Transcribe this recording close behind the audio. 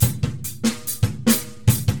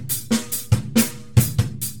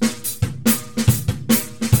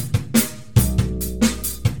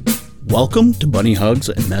Welcome to Bunny Hugs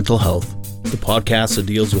and Mental Health, the podcast that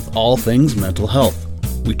deals with all things mental health.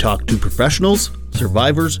 We talk to professionals,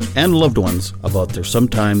 survivors, and loved ones about their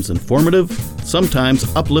sometimes informative,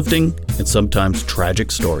 sometimes uplifting, and sometimes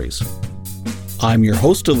tragic stories. I'm your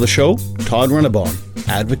host of the show, Todd Rennebaum,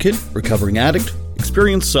 advocate, recovering addict,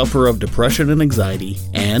 experienced sufferer of depression and anxiety,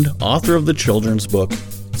 and author of the children's book,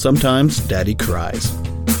 Sometimes Daddy Cries.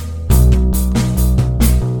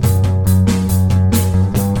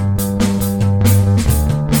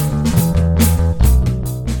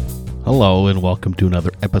 Hello and welcome to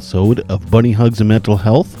another episode of Bunny Hugs and Mental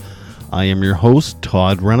Health. I am your host,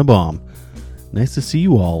 Todd Rennebaum. Nice to see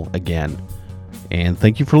you all again, and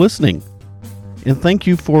thank you for listening. And thank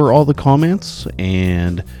you for all the comments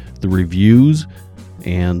and the reviews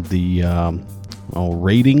and the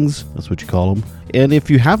ratings, that's what you call them. And if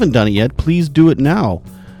you haven't done it yet, please do it now.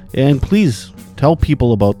 And please tell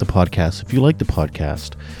people about the podcast if you like the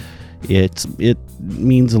podcast. It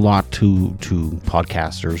means a lot to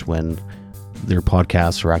podcasters when their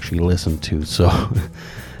podcasts are actually listened to. So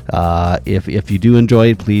if you do enjoy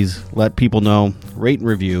it, please let people know. Rate and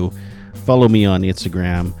review. Follow me on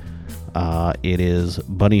Instagram. It is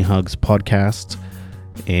Bunny Hugs Podcast,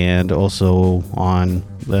 and also on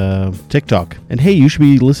TikTok. And hey, you should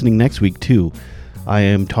be listening next week too. I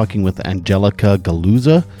am talking with Angelica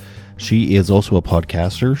Galuza. She is also a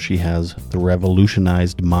podcaster. She has the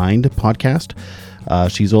Revolutionized Mind podcast.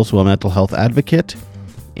 She's also a mental health advocate,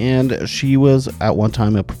 and she was at one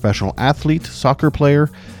time a professional athlete, soccer player,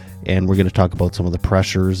 and we're going to talk about some of the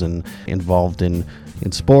pressures and involved in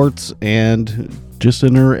sports and just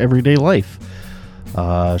in her everyday life.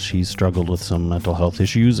 She's struggled with some mental health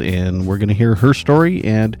issues, and we're going to hear her story,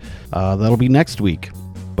 and that'll be next week.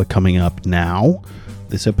 But coming up now,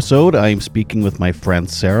 this episode, I am speaking with my friend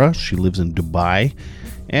Sarah. She lives in Dubai,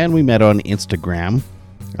 and we met on Instagram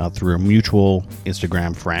through a mutual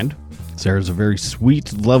Instagram friend. Sarah's a very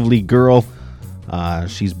sweet, lovely girl.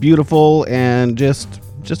 She's beautiful and just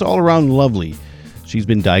all around lovely. She's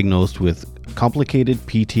been diagnosed with complicated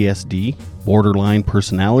PTSD, borderline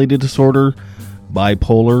personality disorder,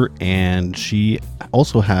 bipolar, and she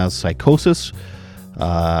also has psychosis.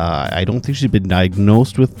 I don't think she's been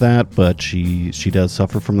diagnosed with that, but she does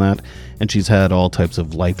suffer from that, and she's had all types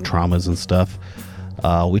of life traumas and stuff.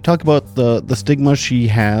 We talk about the stigma she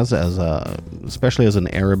has especially as an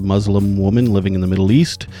Arab Muslim woman living in the Middle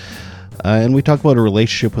East, and we talk about her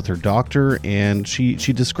relationship with her doctor, and she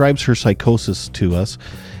describes her psychosis to us,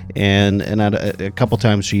 and at a couple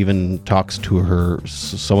times she even talks to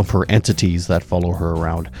some of her entities that follow her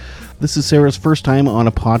around. This is Sarah's first time on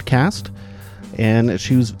a podcast, and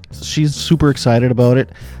she's super excited about it.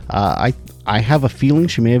 I have a feeling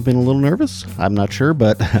she may have been a little nervous. I'm not sure,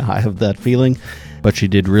 but I have that feeling. But she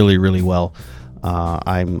did really, really well.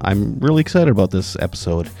 I'm really excited about this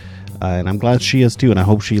episode, and I'm glad she is too, and I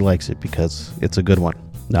hope she likes it because it's a good one.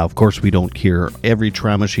 Now, of course, we don't hear every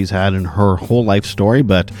trauma she's had in her whole life story,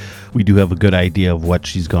 but we do have a good idea of what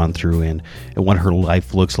she's gone through and what her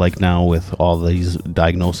life looks like now with all these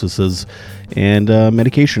diagnoses and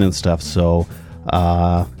medication and stuff. So,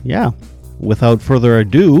 yeah, without further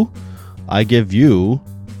ado, I give you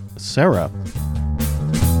Sarah.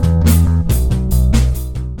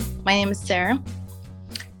 My name is Sarah.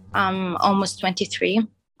 I'm almost 23.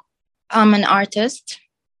 I'm an artist,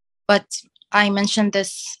 but I mentioned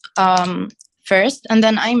this first, and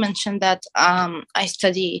then I mentioned that I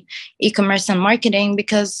study e-commerce and marketing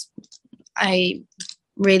because I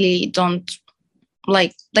really don't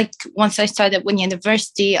like once I started with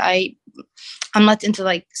university, I'm not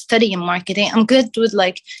into studying marketing. I'm good with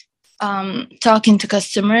talking to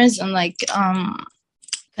customers and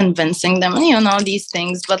convincing them, these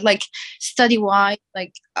things, but study-wise,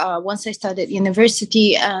 once I started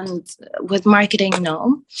university and with marketing,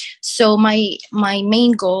 no. So my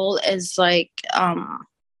main goal is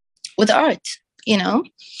with art,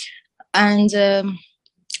 and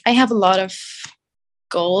I have a lot of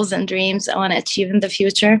goals and dreams I want to achieve in the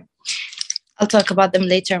future. I'll talk about them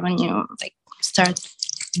later when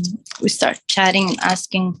we start chatting and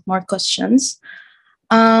asking more questions.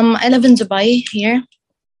 I live in Dubai here,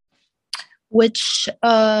 which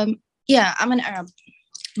I'm an Arab,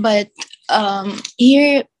 but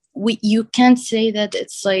here you can't say that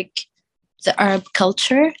it's the Arab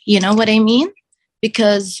culture, you know what I mean?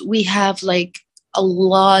 Because we have a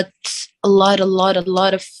lot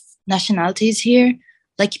of nationalities here,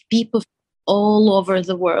 people all over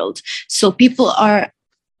the world. So people are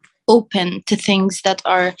open to things that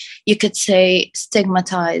are, you could say,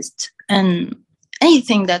 stigmatized, and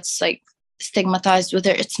anything that's stigmatized,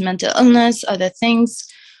 whether it's mental illness, other things,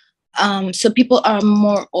 So people are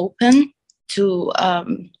more open to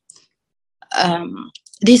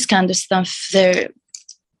this kind of stuff. They're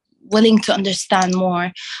willing to understand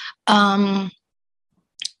more. And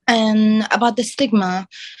about the stigma,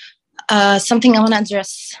 something I want to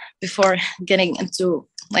address before getting into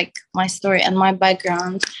like my story and my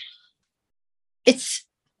background, it's,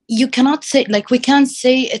 you cannot say, like, we can't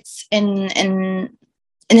say it's in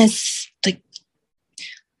it's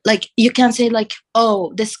like you can't say like,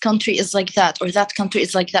 oh, this country is like that or that country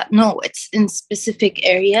is like that. No, it's in specific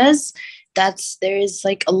areas that's there is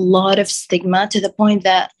like a lot of stigma, to the point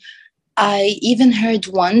that I even heard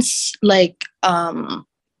once, like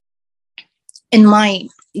in my,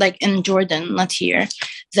 like in Jordan, not here,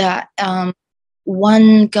 that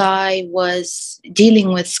one guy was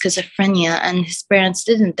dealing with schizophrenia and his parents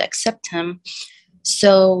didn't accept him.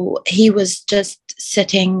 So he was just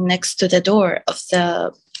sitting next to the door of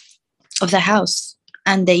the house,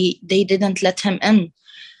 and they didn't let him in.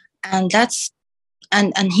 And that's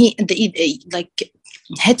and they like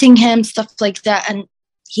hitting him, stuff like that, and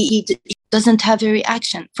he doesn't have a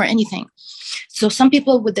reaction for anything. So some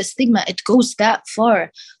people with the stigma, it goes that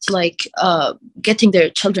far to like getting their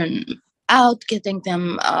children out, getting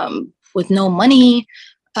them with no money,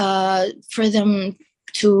 for them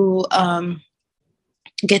to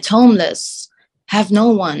get homeless, have no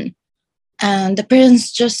one, and the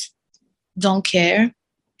parents just don't care.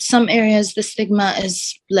 Some areas the stigma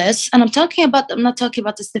is less, and I'm not talking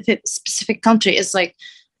about the specific country. It's like,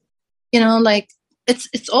 you know, like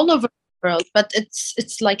it's all over the world, but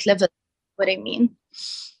it's like level. What I mean,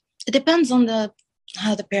 it depends on the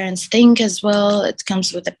how the parents think as well. It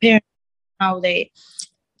comes with the parents, how they.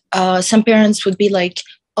 Some parents would be like,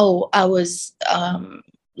 "Oh, I was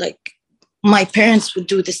like, my parents would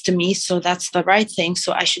do this to me, so that's the right thing.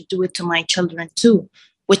 So I should do it to my children too,"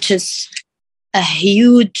 which is a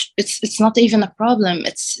huge. It's not even a problem.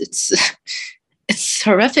 It's it's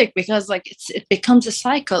horrific, because like it becomes a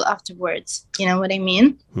cycle afterwards. You know what I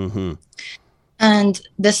mean? Mm-hmm. And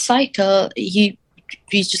the cycle, you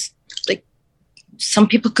just like, some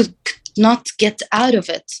people could not get out of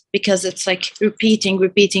it, because it's like repeating,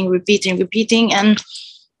 and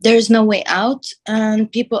there's no way out,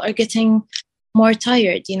 and people are getting more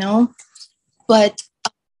tired, you know. But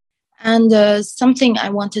and something I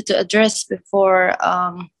wanted to address before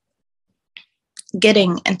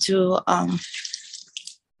getting into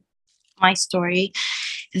my story,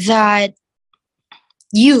 that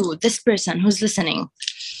you, this person who's listening,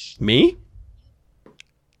 me,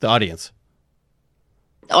 the audience.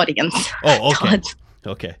 Oh,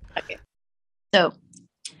 okay. Okay. So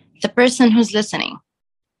the person who's listening,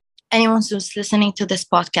 anyone who's listening to this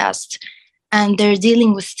podcast, and they're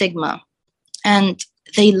dealing with stigma, and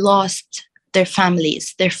they lost their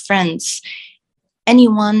families, their friends,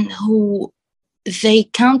 anyone who they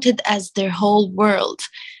counted as their whole world,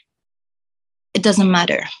 it doesn't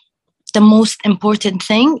matter. The most important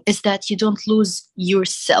thing is that you don't lose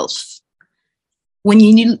yourself. When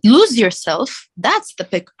you lose yourself, that's the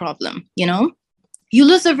big problem, you know? You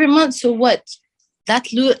lose every month, so what? That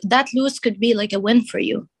lose could be like a win for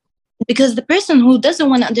you. Because the person who doesn't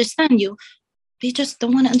want to understand you, they just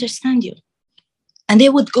don't want to understand you. And they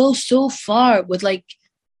would go so far with like,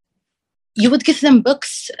 you would give them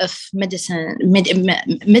books of medicine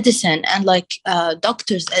and like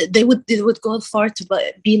doctors. They would go far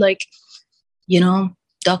to be like, you know,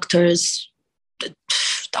 doctors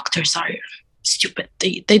are stupid.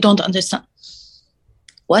 They don't understand.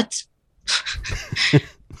 What?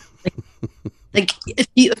 like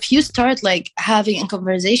if you start like having a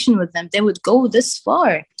conversation with them, they would go this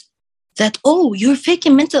far. That, oh, you're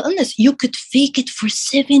faking mental illness. You could fake it for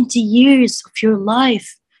 70 years of your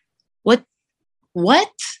life.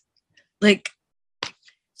 What? Like,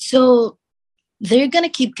 so they're going to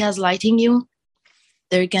keep gaslighting you.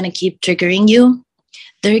 They're going to keep triggering you.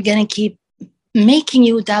 They're going to keep making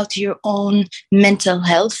you doubt your own mental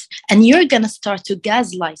health. And you're going to start to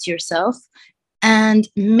gaslight yourself. And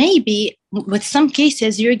maybe with some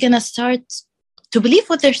cases, you're going to start to believe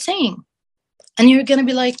what they're saying. And you're going to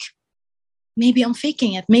be like, maybe I'm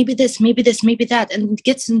faking it. Maybe this, maybe that. And it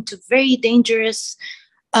gets into very dangerous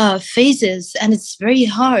phases. And it's very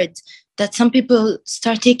hard that some people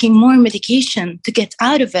start taking more medication to get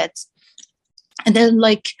out of it. And then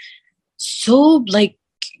like, so like,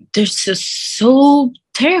 they're so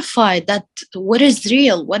terrified that what is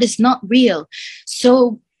real, what is not real.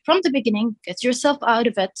 So from the beginning, get yourself out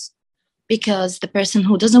of it, because the person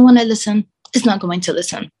who doesn't want to listen is not going to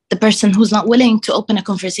listen. The person who's not willing to open a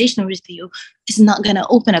conversation with you is not going to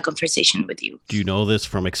open a conversation with you. Do you know this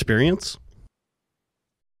from experience?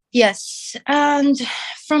 Yes, and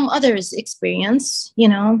from others' experience,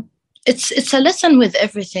 it's a lesson with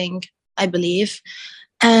everything, I believe,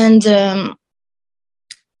 and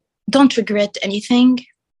don't regret anything.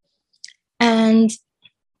 And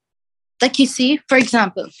like you see, for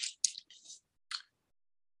example,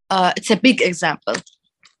 it's a big example.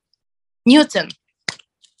 Newton,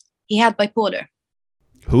 he had bipolar.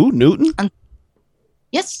 Who? Newton?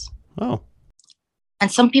 Yes. Oh.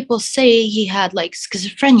 And some people say he had like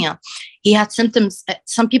schizophrenia. He had symptoms.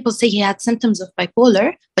 Some people say he had symptoms of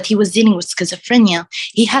bipolar, but he was dealing with schizophrenia.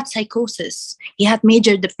 He had psychosis. He had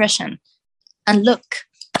major depression. And look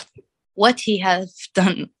what he has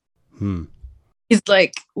done. It's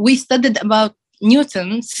like we studied about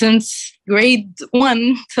Newton since grade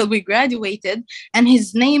 1 till we graduated, and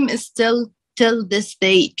his name is still till this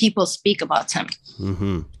day people speak about him.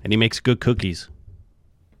 And he makes good cookies.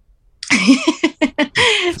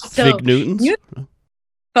 So Fig Newtons? Newton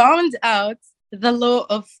found out the law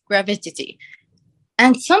of gravity,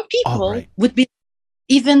 and some people would be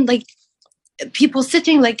even like people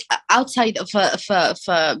sitting like outside of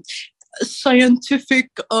a scientific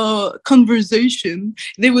conversation.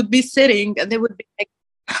 They would be sitting and they would be like,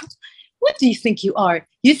 what do you think you are?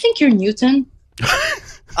 You think you're Newton?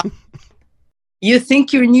 You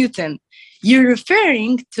think you're Newton? You're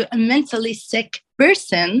referring to a mentally sick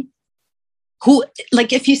person who,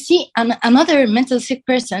 like, if you see another mentally sick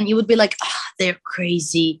person, you would be like, they're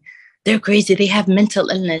crazy. They're crazy. They have mental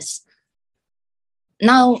illness.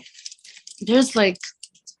 Now, there's like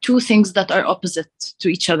two things that are opposite to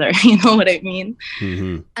each other. You know what I mean?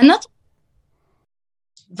 And not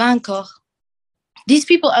Van Gogh. These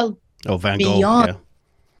people are Van Gogh, beyond yeah.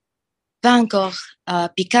 Van Gogh,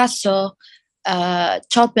 Picasso,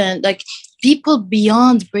 Chopin, like people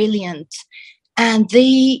beyond brilliant. And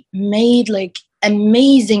they made like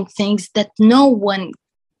amazing things that no one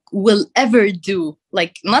will ever do.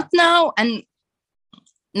 Like not now and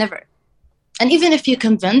never. And even if you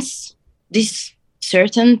convince these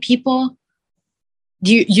certain people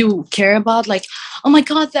you care about, like, oh my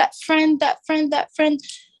God, that friend.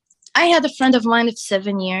 I had a friend of mine of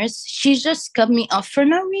 7 years. She just cut me off for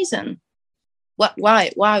no reason. Why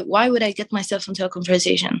would I get myself into a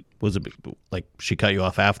conversation? Was it like she cut you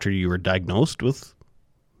off after you were diagnosed with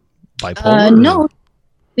bipolar? No,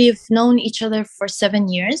 we've known each other for 7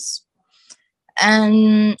 years,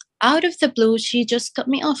 and out of the blue, she just cut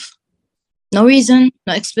me off. No reason,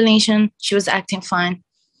 no explanation. She was acting fine.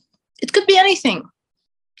 It could be anything.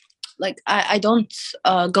 Like, I don't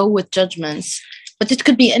go with judgments, but it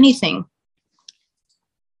could be anything.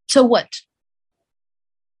 So what?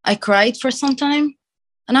 I cried for some time,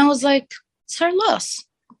 and I was like, it's her loss.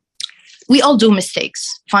 We all do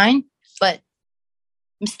mistakes, fine, but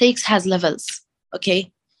mistakes has levels,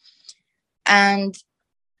 okay? And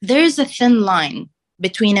there's a thin line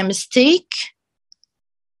between a mistake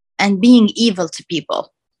and being evil to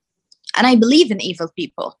people. And I believe in evil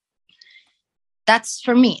people. That's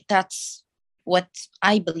for me. That's what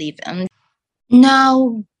I believe in.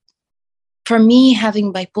 Now, for me,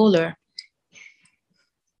 having bipolar,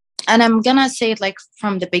 and I'm going to say it like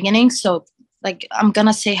from the beginning. So like, I'm going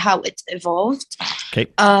to say how it evolved. Okay.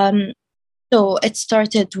 So it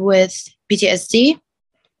started with PTSD,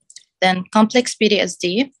 then complex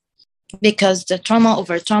PTSD, because the trauma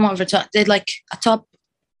over trauma, they like a top,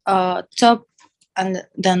 and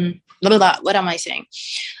then blah, blah, blah, what am I saying?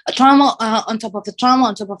 A trauma on top of a trauma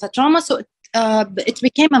on top of a trauma. So it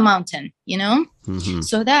became a mountain, you know?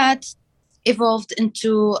 So that evolved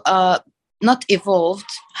into, not evolved,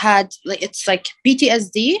 had like, it's like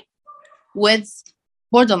PTSD with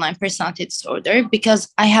borderline personality disorder,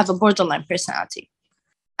 because I have a borderline personality.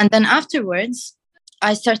 And then afterwards,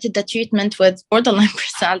 I started the treatment with borderline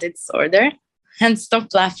personality disorder. And stop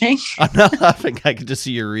laughing. I'm not laughing. I can just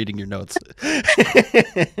see you're reading your notes.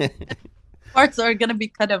 Parts are going to be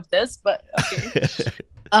cut of this, but okay.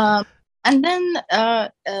 And then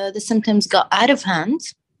the symptoms got out of hand.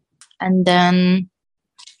 And then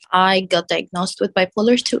I got diagnosed with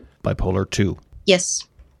bipolar 2. Bipolar 2. Yes.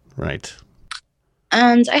 Right.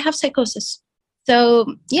 And I have psychosis.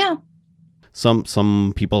 So, yeah.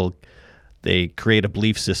 Some people, they create a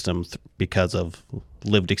belief system because of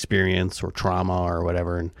lived experience or trauma or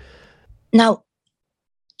whatever. And now,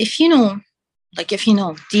 if you know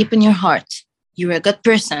deep in your heart, you're a good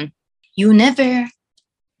person, you never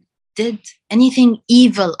did anything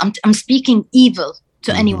evil. I'm speaking evil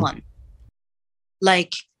to anyone.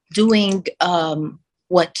 Like doing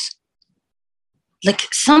what? Like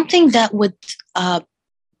something that would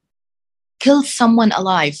kill someone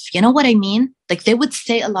alive. You know what I mean? Like they would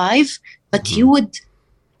stay alive, but you would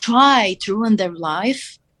try to ruin their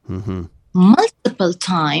life. multiple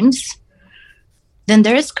times, then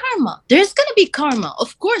there is karma. There's going to be karma.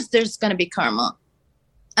 Of course, there's going to be karma.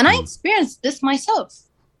 And I experienced this myself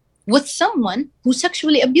with someone who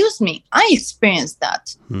sexually abused me. I experienced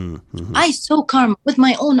that. I saw karma with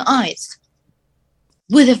my own eyes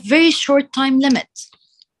with a very short time limit.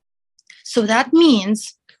 So that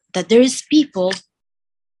means that there is people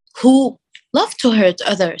who love to hurt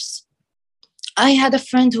others. I had a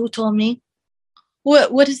friend who told me,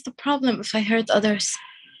 what is the problem if I hurt others?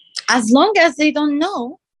 As long as they don't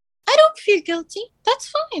know, I don't feel guilty. That's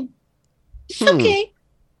fine. It's okay.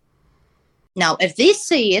 Now, if they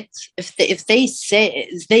say it, if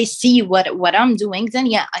they see what I'm doing, then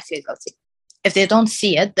yeah, I feel guilty. If they don't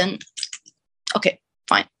see it, then okay,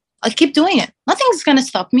 fine. I'll keep doing it. Nothing's gonna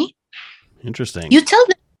stop me. Interesting. You tell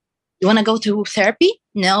them, you want to go to therapy?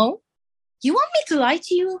 No. You want me to lie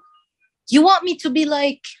to you? You want me to be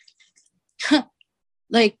like, okay,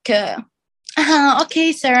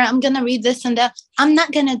 Sarah, I'm gonna read this and that. I'm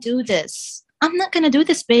not gonna do this. I'm not gonna do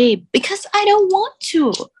this, babe, because I don't want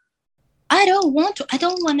to. I don't want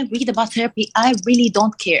to read about therapy. I really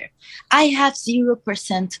don't care. I have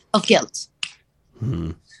 0% of guilt.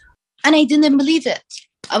 And I didn't believe it.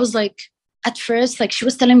 I was like, at first, like she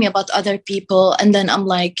was telling me about other people. And then I'm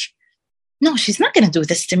like, no, she's not going to do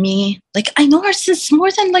this to me. Like, I know her since more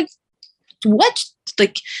than like, what?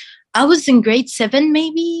 Like, I was in grade 7,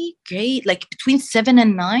 maybe like between 7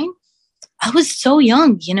 and 9. I was so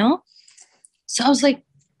young, you know? So I was like,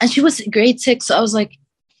 and she was grade 6. So I was like,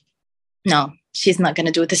 no, she's not going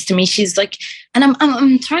to do this to me. She's like, and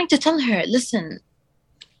I'm trying to tell her, listen,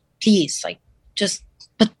 please, like, just,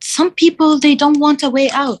 but some people, they don't want a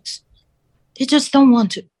way out. They just don't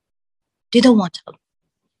want to. They don't want help.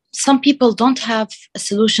 Some people don't have a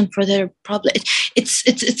solution for their problem.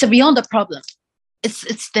 It's beyond a problem.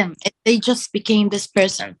 It's them. They just became this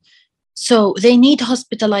person. So they need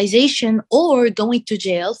hospitalization or going to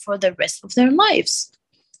jail for the rest of their lives.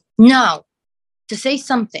 Now, to say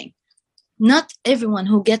something, not everyone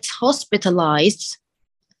who gets hospitalized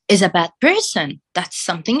is a bad person. That's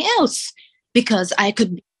something else. Because I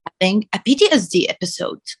could be having a PTSD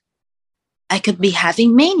episode. I could be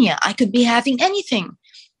having mania. I could be having anything.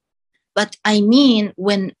 But I mean,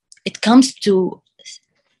 when it comes to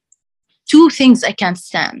 2 things I can't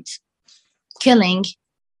stand, killing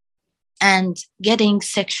and getting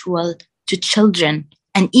sexual to children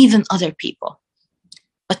and even other people.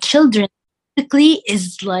 But children typically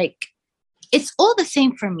is like, it's all the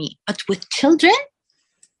same for me. But with children,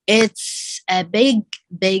 it's a big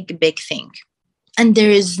thing. And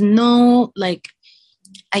there is no, like,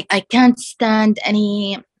 I can't stand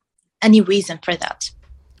any reason for that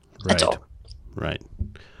at all. Right.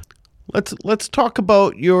 Let's talk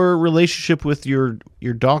about your relationship with your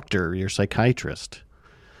doctor, your psychiatrist.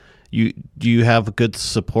 Do you have good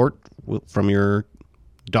support from your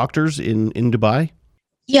doctors in Dubai?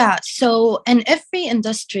 Yeah. So in every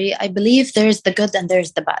industry, I believe there's the good and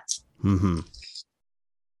there's the bad.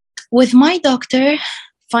 With my doctor,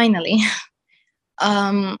 finally,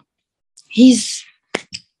 he's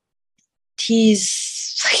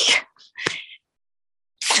like,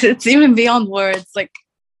 it's even beyond words. Like,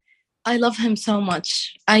 I love him so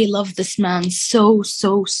much. I love this man so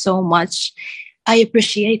much. I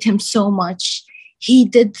appreciate him so much. He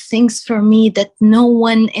did things for me that no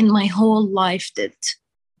one in my whole life did.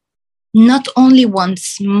 Not only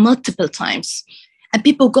once, multiple times. And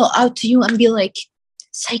people go out to you and be like,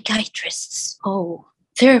 psychiatrists,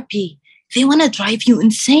 therapy, they want to drive you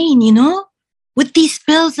insane, you know? With these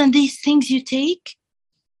pills and these things you take,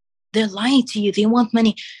 they're lying to you. They want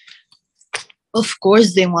money. Of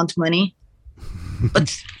course they want money.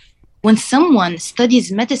 But when someone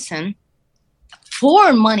studies medicine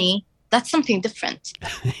for money, that's something different.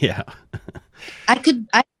 Yeah. I could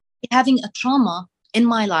be having a trauma in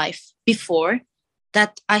my life before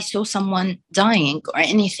that I saw someone dying or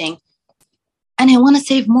anything. And I want to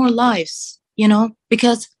save more lives, you know,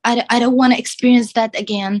 because I don't want to experience that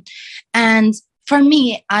again. And for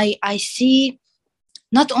me, I see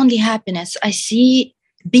not only happiness, I see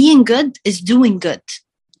being good is doing good.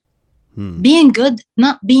 Being good,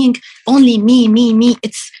 not being only me.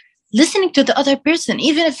 It's listening to the other person.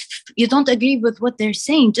 Even if you don't agree with what they're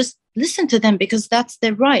saying, just listen to them because that's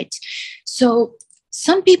their right. So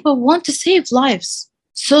some people want to save lives.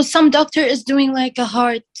 So some doctor is doing like a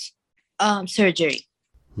heart surgery.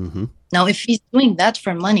 Now, if he's doing that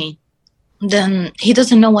for money, then he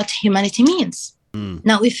doesn't know what humanity means.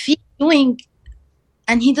 Now, if he's doing,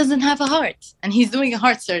 and he doesn't have a heart, and he's doing a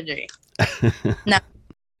heart surgery. Now,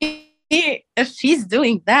 if he's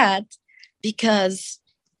doing that, because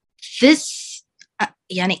this,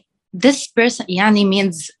 this person, yani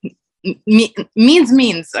means,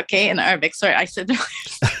 okay, in Arabic. Sorry, I said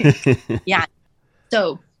yeah.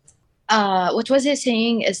 So, what was he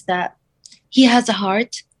saying is that he has a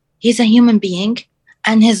heart, he's a human being,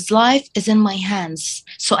 and his life is in my hands.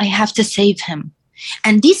 So I have to save him.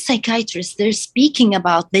 And these psychiatrists, they're speaking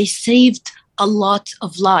about they saved a lot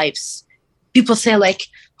of lives. People say, like,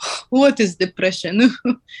 what is depression?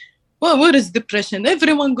 Well, what is depression?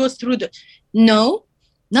 Everyone goes through No,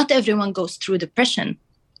 not everyone goes through depression.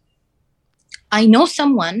 I know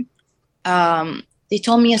someone, they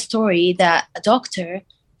told me a story that a doctor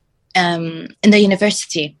in the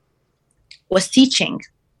university was teaching,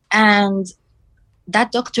 and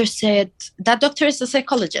that doctor said, that doctor is a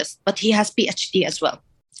psychologist, but he has PhD as well.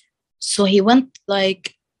 So he went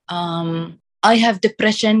like, I have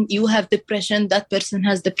depression, you have depression, that person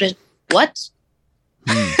has depression. What?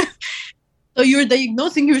 So you're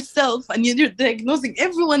diagnosing yourself, and you're diagnosing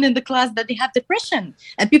everyone in the class that they have depression.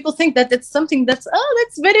 And people think that it's something that's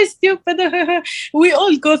very stupid. We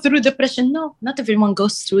all go through depression. No, not everyone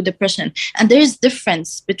goes through depression. And there is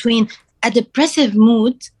difference between a depressive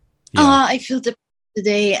mood, I feel depressed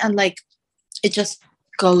today, and like it just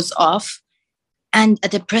goes off, and a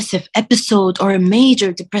depressive episode or a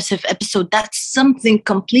major depressive episode. That's something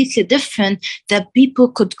completely different, that people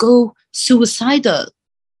could go suicidal.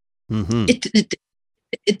 Mm-hmm.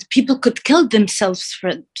 People could kill themselves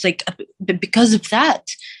for like because of that.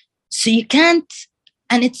 So you can't,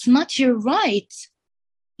 and it's not your right.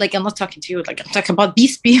 Like, I'm not talking to you, like I'm talking about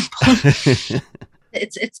these people.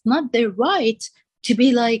 It's not their right to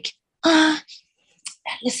be like,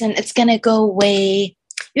 listen, it's gonna go away.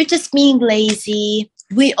 You're just being lazy.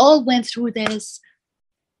 We all went through this.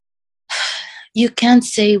 You can't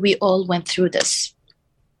say we all went through this.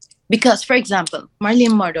 Because, for example,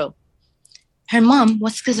 Marilyn Monroe, her mom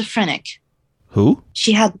was schizophrenic. Who?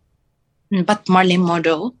 But Marilyn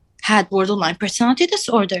Monroe had borderline personality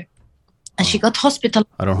disorder. And she got hospitalized.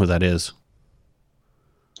 I don't know who that is.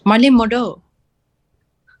 Marilyn Monroe.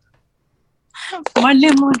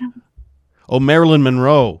 Marilyn Monroe. Oh, Marilyn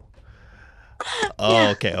Monroe.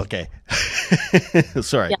 Oh, yeah. Okay.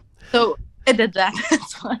 Sorry. Yeah. So I did that.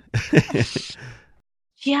 That's why.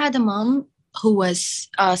 She had a mom who was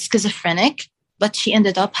schizophrenic, but she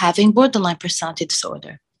ended up having borderline personality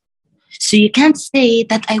disorder. So you can't say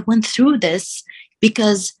that I went through this,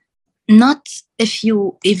 because not if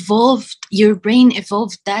you evolved, your brain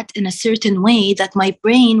evolved that in a certain way, that my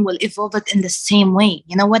brain will evolve it in the same way.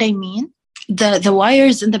 You know what I mean? The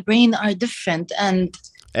wires in the brain are different, and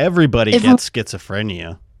everybody gets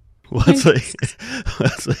schizophrenia. What's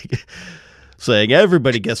like saying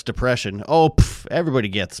everybody gets depression? Oh, everybody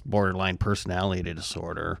gets borderline personality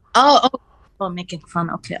disorder. Oh, making fun.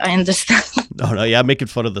 Okay, I understand. No, yeah, making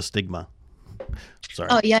fun of the stigma. Sorry.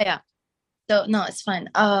 Oh, yeah. So no, it's fine.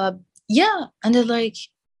 Yeah, and they're like,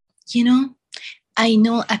 I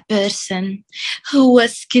know a person who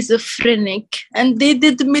was schizophrenic, and they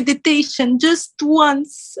did meditation just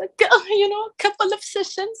once, a couple of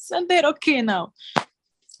sessions, and they're okay now.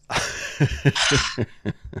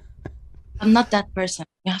 I'm not that person.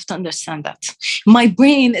 You have to understand that. My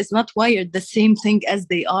brain is not wired the same thing as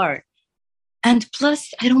they are. And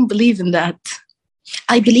plus, I don't believe in that.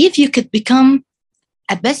 I believe you could become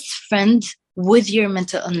a best friend with your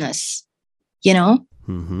mental illness,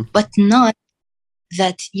 but not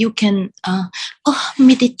that you can,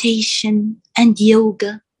 meditation and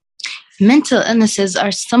yoga. Mental illnesses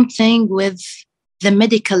are something with the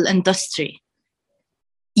medical industry.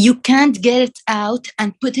 You can't get it out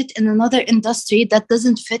and put it in another industry that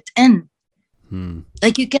doesn't fit in.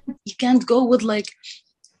 Like you can't go with like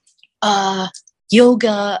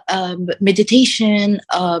yoga, meditation.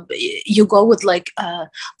 You go with like,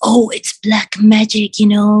 it's black magic,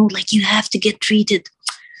 like you have to get treated.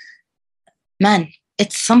 Man,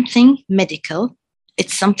 it's something medical.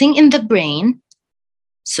 It's something in the brain.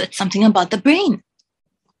 So it's something about the brain.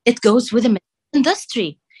 It goes with the medical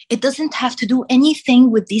industry. It doesn't have to do anything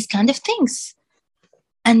with these kind of things.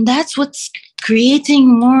 And that's what's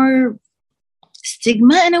creating more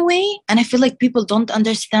stigma in a way. And I feel like people don't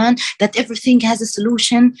understand that everything has a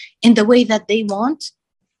solution in the way that they want.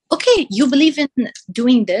 Okay, you believe in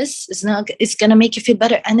doing this, it's gonna make you feel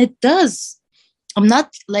better, and it does. I'm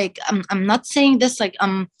not saying this like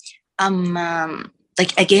I'm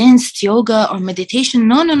like against yoga or meditation.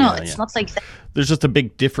 No, it's not like that. There's just a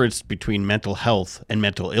big difference between mental health and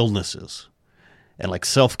mental illnesses. And like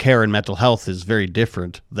self-care and mental health is very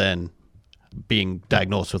different than being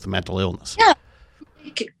diagnosed with a mental illness. Yeah.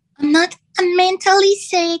 I'm mentally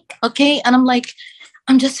sick. Okay. And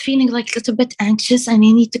I'm just feeling like a little bit anxious and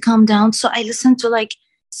I need to calm down. So I listen to like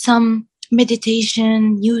some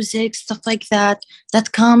meditation, music, stuff like that,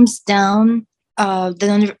 that calms down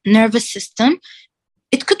the nervous system,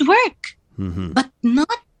 it could work, but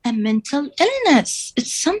not a mental illness.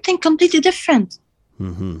 It's something completely different.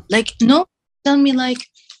 Like, no, tell me like,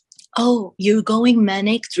 oh, you're going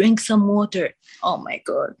manic, drink some water. Oh my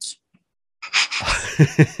God.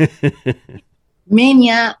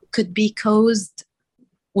 Mania could be caused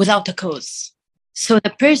without a cause. So the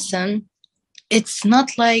person, it's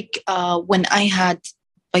not like when I had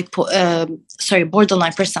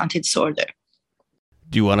borderline personality disorder.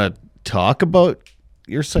 Do you want to talk about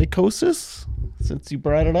your psychosis since you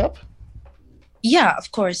brought it up? Yeah,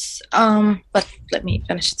 of course. But let me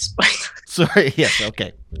finish this point. Sorry. Yes.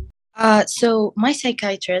 Okay. So my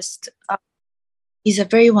psychiatrist, he's a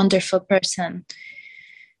very wonderful person.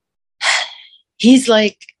 He's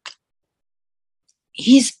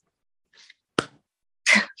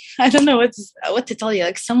I don't know what to tell you.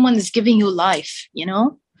 Like, someone is giving you life, you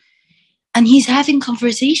know, and he's having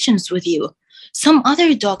conversations with you. Some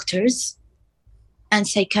other doctors and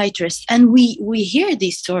psychiatrists, and we hear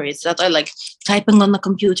these stories that are like typing on the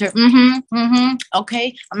computer.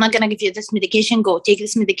 Okay, I'm not gonna give you this medication. Go take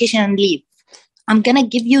this medication and leave. I'm gonna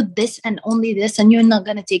give you this and only this, and you're not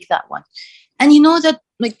gonna take that one. And you know that,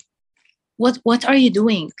 like, what are you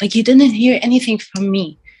doing? Like, you didn't hear anything from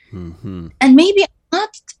me. And maybe I'm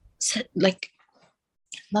not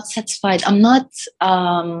satisfied. I'm not.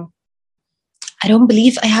 I don't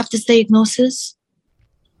believe I have this diagnosis.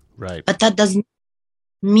 Right. But that doesn't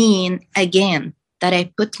mean, again, that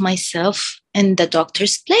I put myself in the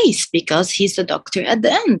doctor's place, because he's the doctor at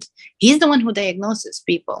the end. He's the one who diagnoses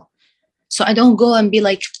people. So I don't go and be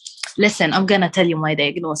like, listen, I'm going to tell you my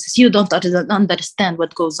diagnosis. You don't understand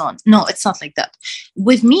what goes on. No, it's not like that.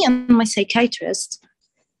 With me and my psychiatrist,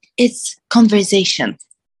 it's conversation,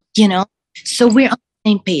 you know? So we're on the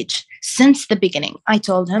same page since the beginning. I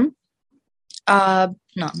told him, no,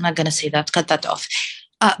 I'm not going to say that. Cut that off.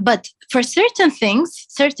 But for certain things,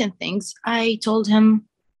 I told him,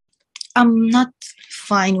 I'm not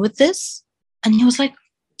fine with this. And he was like,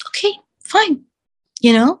 okay, fine.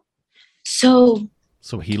 You know? So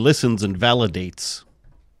he listens and validates.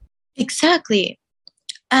 Exactly.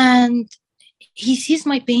 And he sees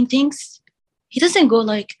my paintings. He doesn't go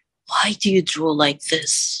like, why do you draw like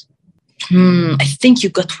this? I think you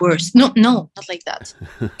got worse. No, not like that.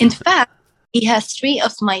 In fact, he has 3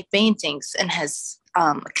 of my paintings in his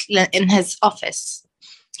office.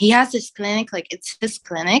 He has this clinic, like it's his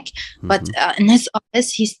clinic, but in his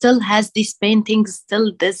office, he still has these paintings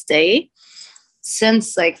still this day.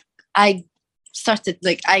 Since like I started,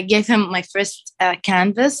 like I gave him my first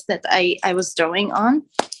canvas that I was drawing on,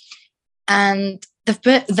 and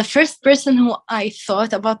the first person who I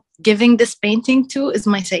thought about giving this painting to is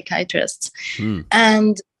my psychiatrist,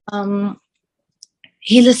 and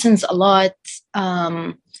he listens a lot.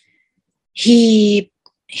 He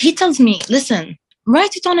tells me, listen,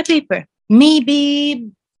 write it on a paper. Maybe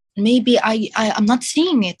I'm not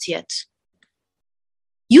seeing it yet.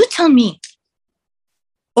 You tell me.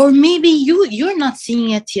 Or maybe you're not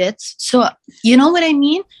seeing it yet. So you know what I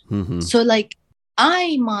mean? So like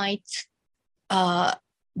I might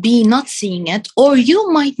be not seeing it, or you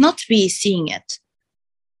might not be seeing it.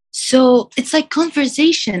 So it's like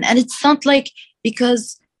conversation, and it's not like,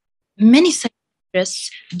 because many psychiatrists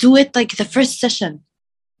do it like the first session.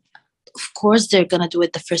 Of course they're gonna do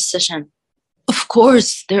it the first session. Of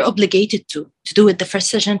course they're obligated to do it the first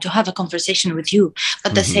session, to have a conversation with you.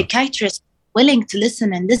 But the psychiatrist willing to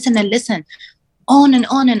listen and listen and listen on and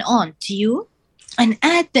on and on to you, and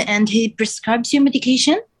at the end he prescribes you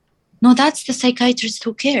medication. No, that's the psychiatrist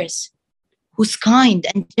who cares, who's kind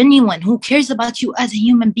and genuine, who cares about you as a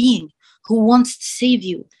human being, who wants to save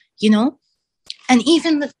you, you know? And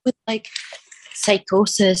even with like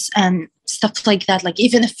psychosis and stuff like that, like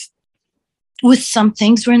even if with some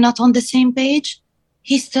things we're not on the same page,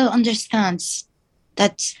 he still understands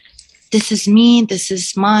that this is me, this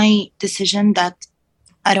is my decision, that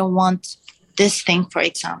I don't want this thing, for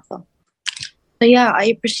example. So yeah, I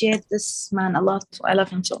appreciate this man a lot. I love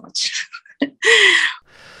him so much.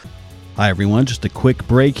 Hi everyone, just a quick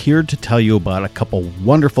break here to tell you about a couple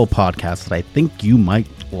wonderful podcasts that I think you might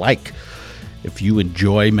like. If you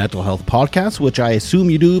enjoy mental health podcasts, which I assume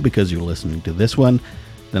you do because you're listening to this one,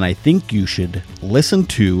 then I think you should listen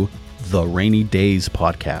to the Rainy Days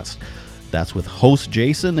podcast. That's with host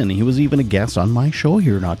Jason, and he was even a guest on my show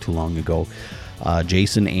here not too long ago.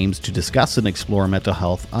 Jason aims to discuss and explore mental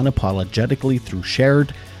health unapologetically through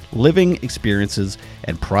shared living experiences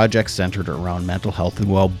and projects centered around mental health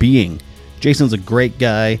and well-being. Jason's a great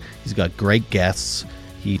guy. He's got great guests.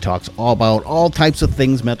 He talks all about all types of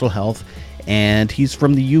things mental health, and he's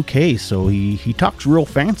from the UK, so he talks real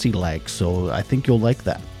fancy like, so I think you'll like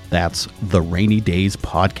that. That's the Rainy Days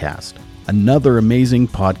Podcast. Another amazing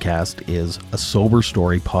podcast is a Sober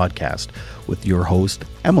Story Podcast with your host,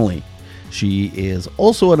 Emily. She is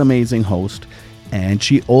also an amazing host, and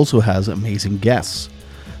she also has amazing guests.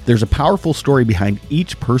 There's a powerful story behind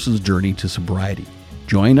each person's journey to sobriety.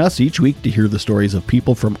 Join us each week to hear the stories of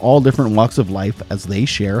people from all different walks of life as they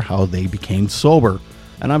share how they became sober.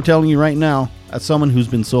 And I'm telling you right now, as someone who's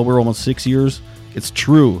been sober almost 6 years, it's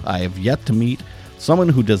true, I have yet to meet someone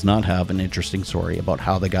who does not have an interesting story about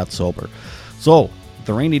how they got sober. So,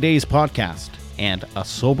 the Rainy Days Podcast and a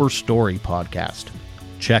Sober Story Podcast.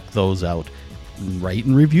 Check those out. Write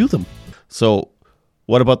and review them. So,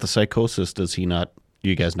 what about the psychosis do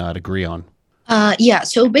you guys not agree on? Yeah,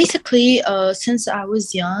 so basically, since I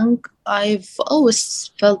was young, I've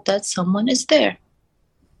always felt that someone is there.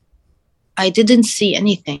 I didn't see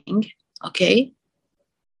anything, okay?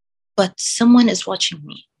 But someone is watching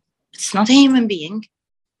me. It's not a human being.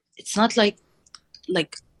 It's not like the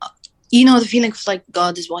feeling of like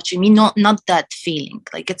God is watching me. Not that feeling.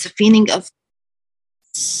 Like it's a feeling of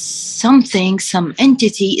something, some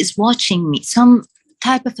entity is watching me. Some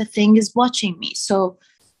type of a thing is watching me. So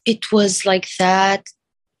it was like that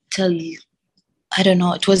till, I don't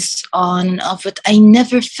know, it was on and off. But I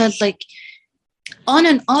never felt like on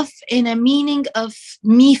and off in a meaning of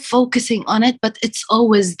me focusing on it, but it's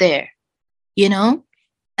always there, you know?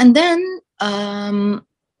 And then, I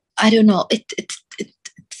don't know, it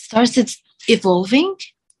started evolving,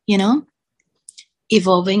 you know?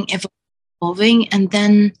 Evolving. And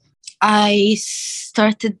then I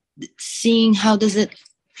started seeing how does it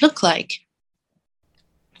look like.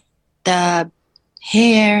 The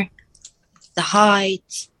hair, the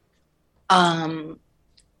height,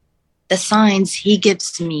 the signs he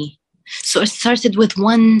gives me. So it started with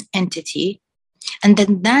one entity, and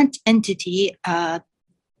then that entity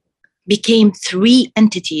became three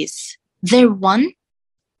entities. They're one,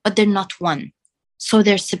 but they're not one. So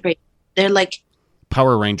they're separate. They're like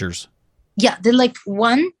Power Rangers. Yeah, they're like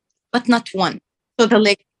one, but not one. So they're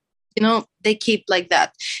like, they keep like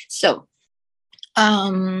that. So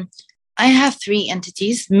I have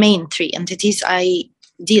main three entities I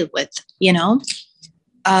deal with,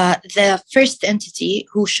 the first entity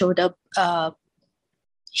who showed up,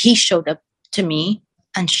 he showed up to me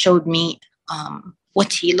and showed me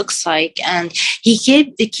what he looks like, and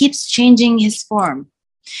it keeps changing his form.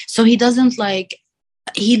 So he doesn't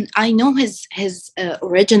I know his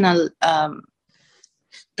original,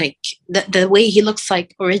 like the way he looks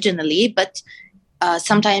like originally, but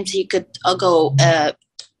sometimes he could go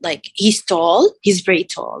he's tall, he's very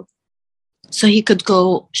tall, so he could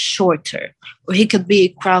go shorter, or he could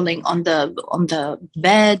be crawling on the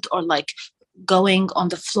bed, or like going on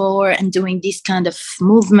the floor and doing these kind of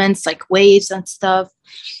movements like waves and stuff.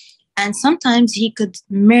 And sometimes he could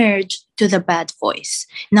merge to the bad voice.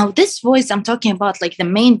 Now this voice I'm talking about, like the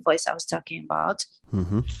main voice I was talking about,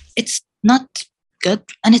 It's not good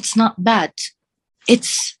and it's not bad.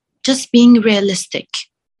 It's just being realistic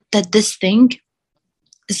that this thing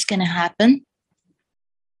is going to happen.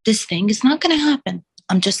 This thing is not going to happen.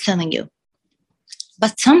 I'm just telling you.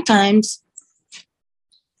 But sometimes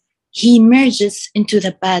he merges into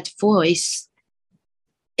the bad voice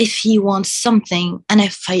if he wants something, and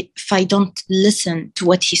if I don't listen to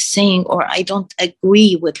what he's saying, or I don't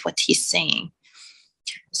agree with what he's saying.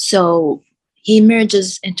 So he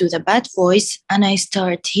merges into the bad voice, and I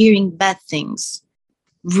start hearing bad things,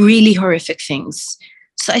 really horrific things.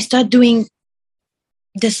 So I start doing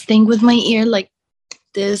this thing with my ear like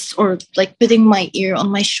this, or like putting my ear on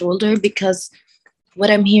my shoulder, because what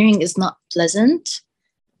I'm hearing is not pleasant.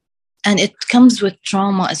 And it comes with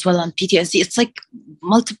trauma as well, and PTSD. It's like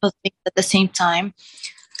multiple things at the same time.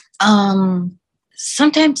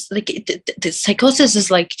 Sometimes like the psychosis is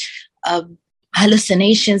like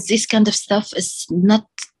hallucinations. This kind of stuff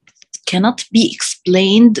cannot be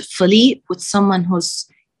explained fully with someone who's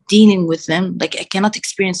dealing with them. Like I cannot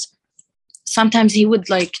experience. Sometimes he would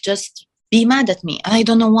like just be mad at me, and I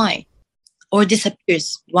don't know why, or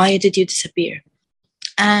disappears. Why did you disappear?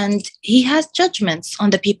 And he has judgments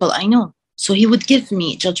on the people I know. So he would give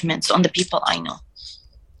me judgments on the people I know.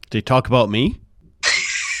 Did he talk about me?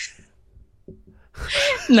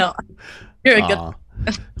 No. You're a good.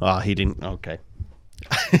 He didn't. Okay.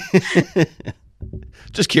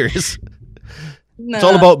 Just curious. No, it's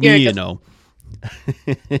all about me, you know.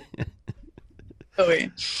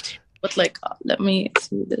 Sorry. But like, let me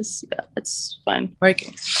see this. Yeah, it's fine.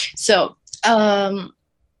 Working. So,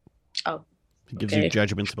 He gives you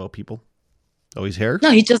judgments about people. Oh, he's here?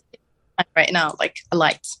 No, he just right now, like a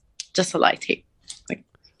light. Just a light. Hey, like,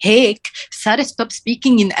 hey, Sarah, stop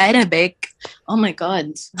speaking in Arabic. Oh my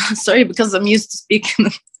God. Sorry, because I'm used to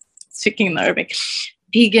speaking in Arabic.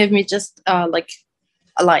 He gave me just like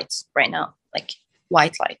a light right now, like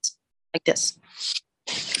white light, like this.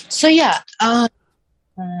 So yeah,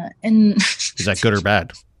 and Is that good or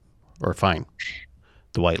bad? Or fine?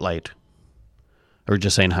 The white light. Or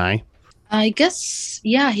just saying hi? I guess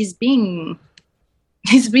yeah, he's being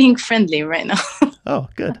friendly right now. Oh,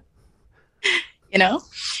 good. You know?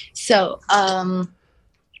 So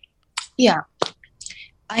yeah,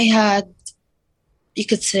 I had, you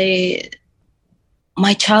could say,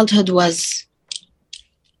 my childhood was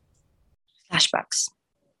flashbacks,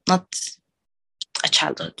 not a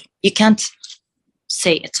childhood. You can't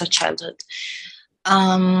say it's a childhood.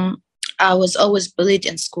 I was always bullied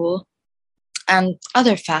in school and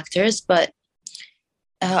other factors, but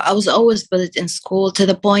I was always bullied in school to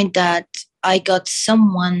the point that I got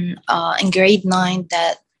someone in grade 9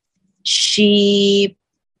 that she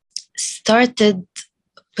started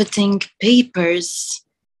putting papers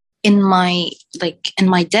in my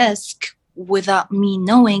desk without me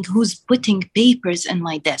knowing who's putting papers in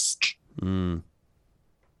my desk. Mm.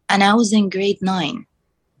 And I was in grade 9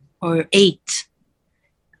 or 8.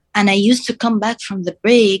 And I used to come back from the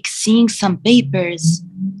break seeing some papers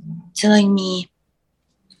telling me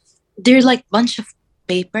they're like a bunch of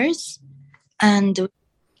papers and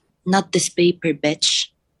not this paper, bitch.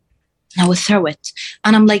 And I would throw it.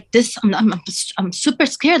 And I'm like this, I'm super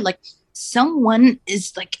scared. Like someone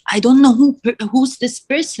is like, I don't know who's this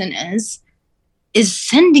person is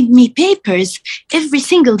sending me papers every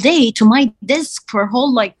single day to my desk for a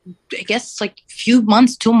whole, like, I guess like few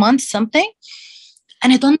months, 2 months, something.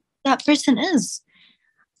 And I don't know who that person is.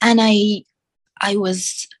 And I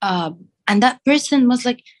was, and that person was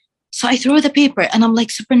like, so I throw the paper and I'm like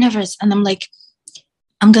super nervous. And I'm like,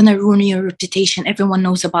 I'm going to ruin your reputation. Everyone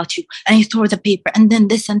knows about you. And I throw the paper and then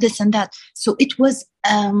this and this and that. So it was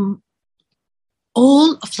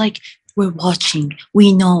all of like, we're watching,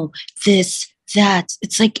 we know this, that.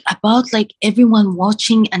 It's like about like everyone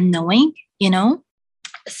watching and knowing, you know?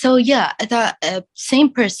 So yeah, the same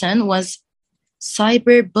person was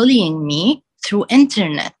cyberbullying me through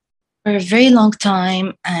internet for a very long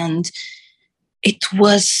time, and it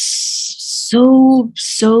was so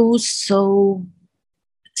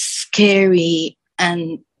scary,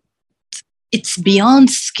 and it's beyond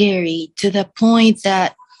scary to the point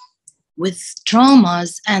that with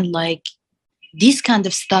traumas and like these kind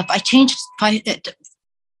of stuff, I changed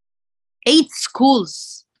 8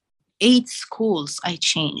 schools I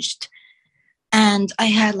changed. And I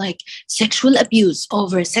had like sexual abuse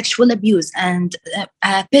over sexual abuse and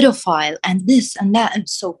pedophile and this and that. And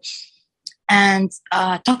so, and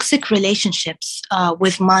toxic relationships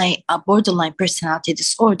with my borderline personality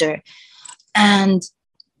disorder. And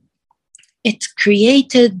it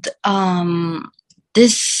created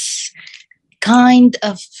this kind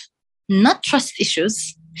of not trust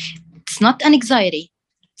issues. It's not an anxiety.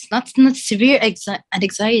 It's not severe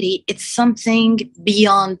anxiety. It's something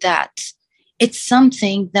beyond that. It's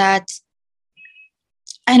something that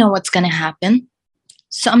I know what's going to happen.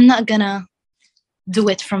 So I'm not going to do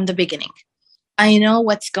it from the beginning. I know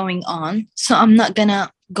what's going on. So I'm not going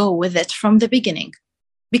to go with it from the beginning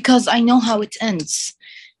because I know how it ends.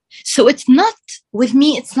 So it's not, with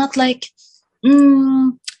me, it's not like,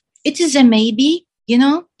 it is a maybe, you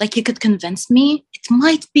know, like you could convince me. It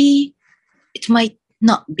might be, it might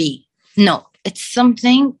not be. No, it's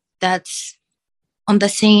something that's on the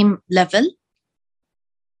same level.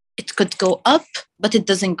 It could go up, but it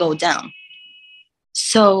doesn't go down.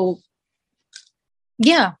 So,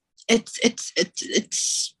 yeah,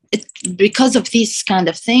 it's because of these kind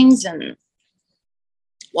of things and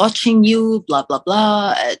watching you, blah blah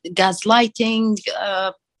blah, gaslighting,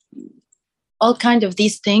 all kind of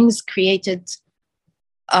these things created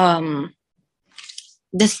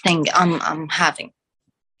this thing I'm having.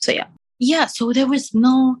 So yeah. So there was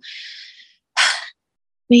no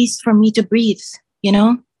space for me to breathe. You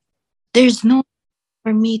know. There's no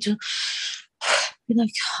for me to be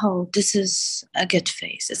like, oh, this is a good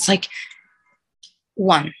phase. It's like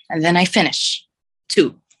 1, and then I finish.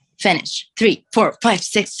 2, finish. 3, 4, 5,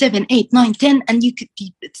 6, 7, 8, 9, 10, and you could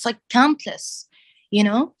be, it's like countless, you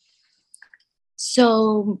know?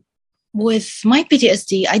 So with my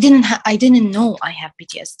PTSD, I didn't know I have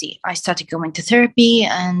PTSD. I started going to therapy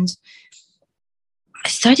and I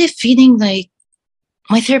started feeling like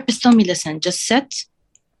my therapist told me, listen, just sit,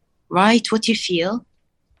 write what you feel,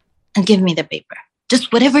 and give me the paper.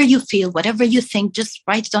 Just whatever you feel, whatever you think, just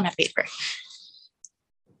write it on a paper.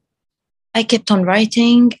 I kept on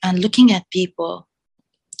writing and looking at people.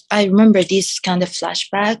 I remember these kind of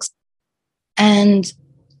flashbacks, and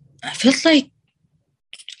I felt like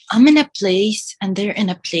I'm in a place and they're in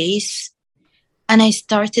a place. And I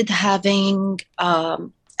started having,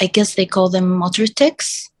 I guess they call them motor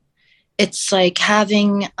tics. It's like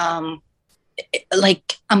having,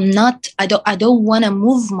 like I don't want to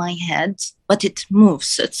move my head, but it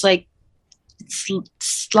moves. It's like it's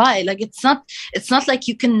sly. Like it's not like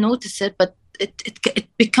you can notice it, but it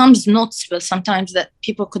becomes noticeable sometimes that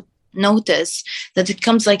people could notice that it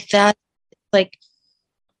comes like that. Like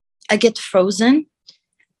I get frozen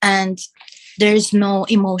and there's no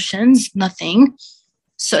emotions, nothing.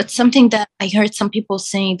 So it's something that I heard some people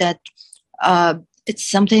saying that it's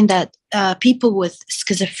something that people with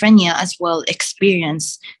schizophrenia as well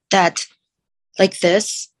experience, that like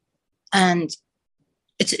this. And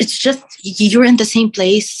it's just you're in the same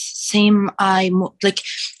place, same eye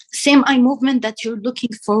movement that you're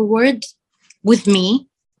looking forward with me.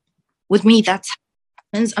 That's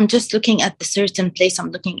happens. I'm just looking at the certain place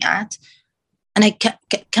I'm looking at, and I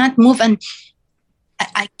can't move, and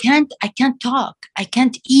I can't talk, I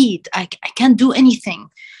can't eat, I can't do anything.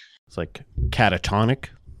 It's like catatonic.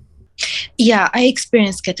 Yeah, I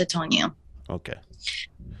experienced catatonia. Okay.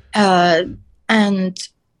 And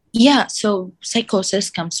yeah, so psychosis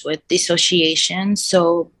comes with dissociation.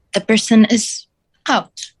 So the person is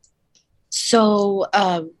out. So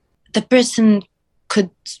the person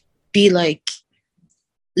could be like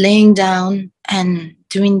laying down and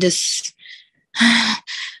doing this.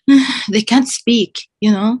 They can't speak,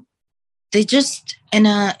 they just in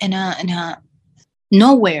a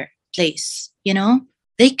nowhere place,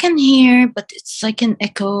 they can hear, but it's like an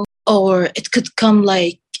echo, or it could come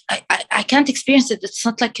like I can't experience it. It's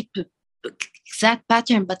not like a exact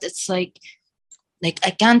pattern, but it's like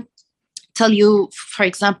I can't tell you, for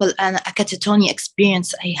example, a catatonia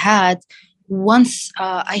experience I had once.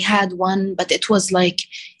 I had one, but it was like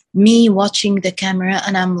me watching the camera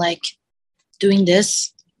and I'm like doing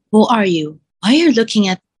this. Who are you? Why are you looking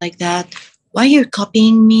at me like that? Why are you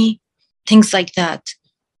copying me? Things like that.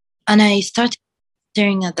 And I started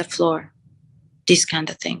staring at the floor, these kind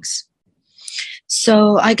of things.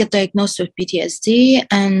 So I got diagnosed with PTSD,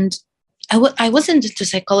 and I wasn't into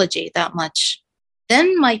psychology that much.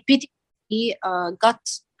 Then my PTSD got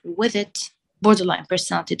with it borderline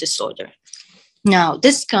personality disorder. Now,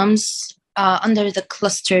 this comes under the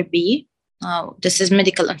cluster B. This is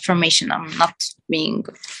medical information. I'm not being,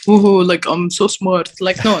 like I'm so smart.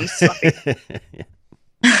 Like, no, it's not.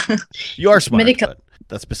 You are smart, medical. But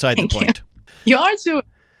that's beside the point. You are too.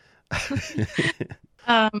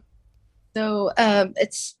 So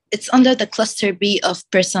it's under the cluster B of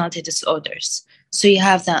personality disorders. So you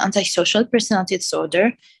have the antisocial personality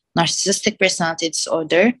disorder, narcissistic personality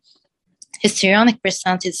disorder, histrionic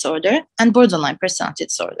personality disorder, and borderline personality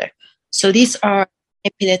disorder. So these are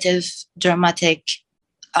manipulative, dramatic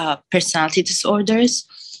personality disorders.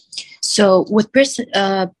 So with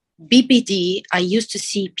BPD, I used to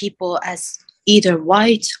see people as either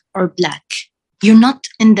white or black. You're not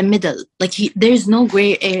in the middle. Like there's no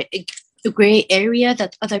gray area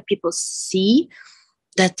that other people see,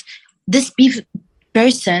 that this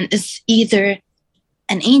person is either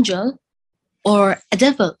an angel or a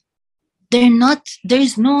devil.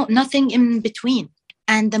 There's nothing in between.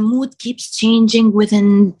 And the mood keeps changing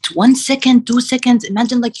within 1 second, 2 seconds.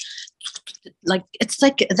 Imagine like it's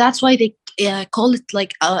like, that's why they call it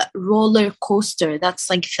like a roller coaster. That's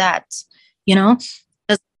like that,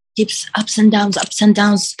 it keeps ups and downs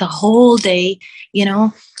the whole day,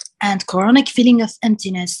 and chronic feeling of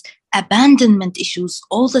emptiness, abandonment issues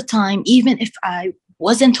all the time. Even if I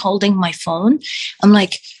wasn't holding my phone, I'm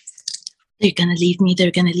like, they're going to leave me,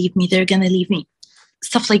 they're going to leave me, they're going to leave me.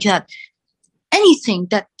 Stuff like that. Anything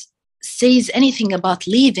that says anything about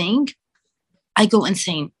leaving, I go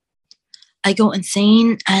insane.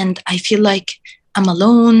 And I feel like I'm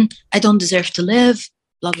alone. I don't deserve to live,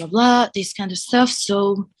 blah, blah, blah, this kind of stuff.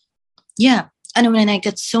 So, yeah. And when I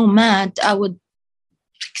get so mad, I would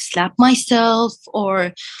slap myself,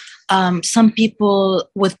 or some people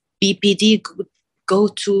with BPD would go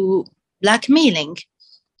to blackmailing.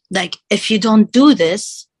 Like, if you don't do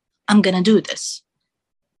this, I'm going to do this.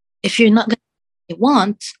 If you're not going to do what I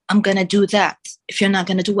want, I'm going to do that. If you're not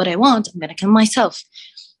going to do what I want, I'm going to kill myself.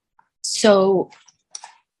 So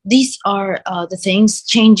these are the things.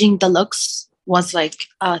 Changing the looks was like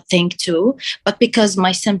a thing too. But because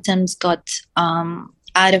my symptoms got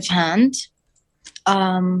out of hand,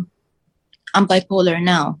 I'm bipolar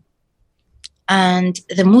now. And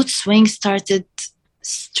the mood swing started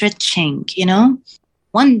stretching,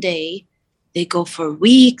 One day they go for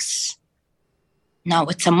weeks, Now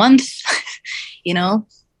it's a month. You know,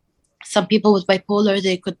 some people with bipolar,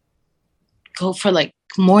 they could go for like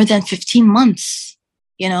more than 15 months.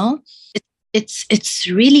 You know, it's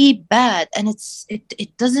really bad, and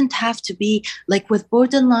it doesn't have to be like with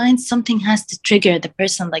borderline. Something has to trigger the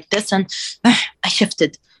person like this, and I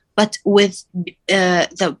shifted. But with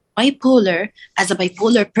the bipolar, as a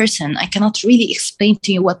bipolar person, I cannot really explain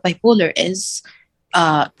to you what bipolar is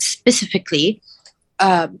specifically.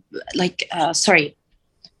 Sorry,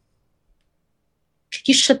 can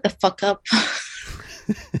you shut the fuck up?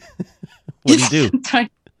 What do you do?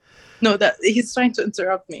 No, that he's trying to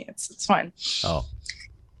interrupt me. It's fine. Oh.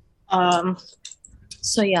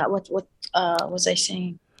 So yeah, what was I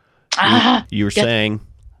saying? You were saying,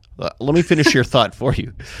 let me finish your thought for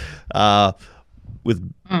you.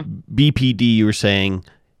 With BPD, you were saying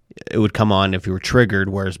it would come on if you were triggered,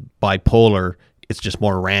 whereas bipolar, it's just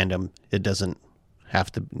more random. It doesn't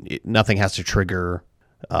have to, nothing has to trigger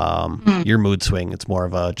your mood swing. It's more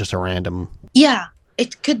of just a random. Yeah,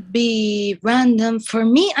 it could be random. For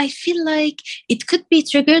me, I feel like it could be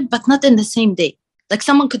triggered, but not in the same day. Like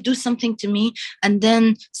someone could do something to me, and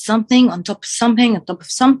then something on top of something on top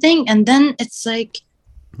of something, and then it's like,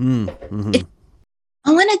 I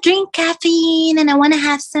want to drink caffeine and I want to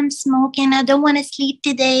have some smoke and I don't want to sleep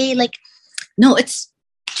today. Like, no, it's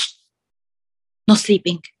no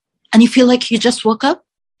sleeping. And you feel like you just woke up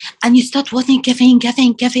and you start wanting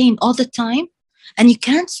caffeine all the time. And you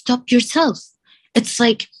can't stop yourself. It's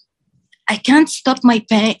like, I can't stop my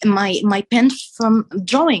pen from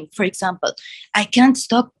drawing, for example. I can't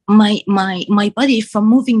stop my body from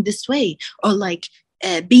moving this way, or like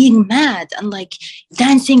being mad and like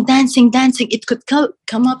dancing. It could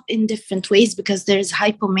come up in different ways because there's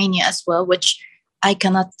hypomania as well, which I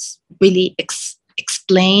cannot really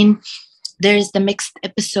explain. There's the mixed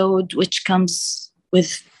episode, which comes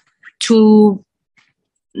with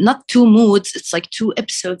not two moods. It's like two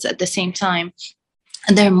episodes at the same time.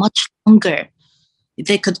 And they're much longer.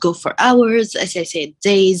 They could go for hours, as I said,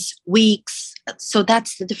 days, weeks. So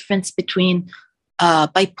that's the difference between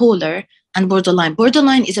bipolar and borderline.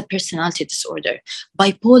 Borderline is a personality disorder.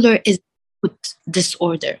 Bipolar is a mood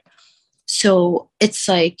disorder. So it's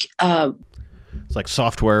like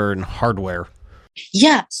software and hardware.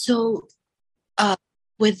 Yeah. So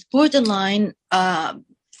with borderline,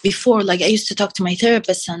 before, like I used to talk to my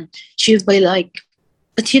therapist, and she would be like,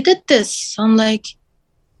 "But you did this." I'm like,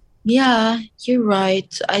 "Yeah, you're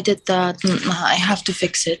right. I did that. I have to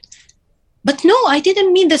fix it." But no, I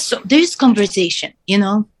didn't mean this. So there's conversation,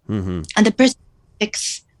 and the person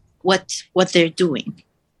fix what they're doing.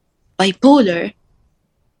 Bipolar,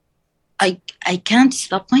 I can't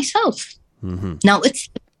stop myself. Now it's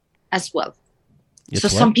as well. So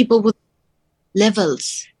some people with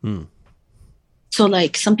levels. So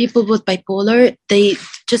like some people with bipolar, they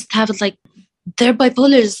just have like their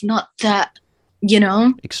bipolar is not that,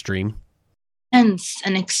 extreme. Intense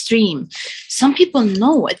and extreme. Some people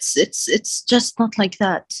know it's just not like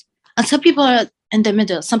that. And some people are in the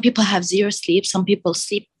middle. Some people have zero sleep. Some people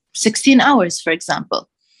sleep 16 hours, for example.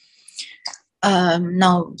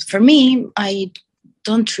 Now, for me, I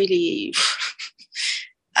don't really,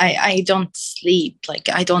 I don't sleep. Like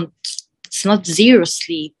it's not zero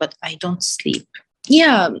sleep, but I don't sleep.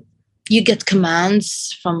 Yeah, you get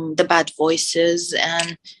commands from the bad voices,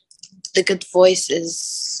 and the good voice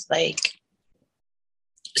is like,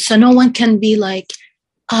 so no one can be like,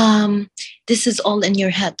 this is all in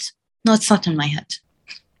your head. No, it's not in my head.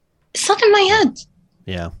 It's not in my head.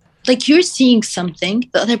 Yeah. Like you're seeing something,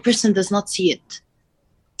 the other person does not see it.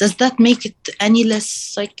 Does that make it any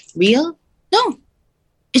less like real? No.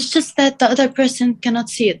 It's just that the other person cannot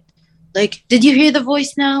see it. Like, did you hear the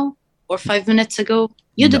voice now or 5 minutes ago?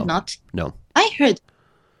 You did not. No. I heard.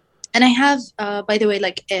 And I have, by the way,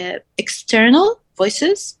 like external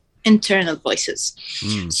voices, internal voices.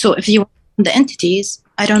 So if you want the entities,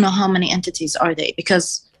 I don't know how many entities are they,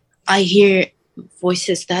 because I hear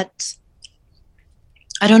voices that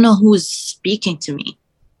I don't know who's speaking to me,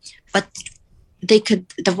 but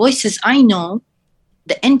the voices I know,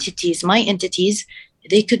 the entities, my entities,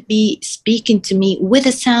 they could be speaking to me with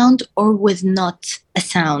a sound or with not a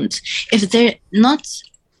sound. If they're not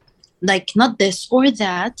this or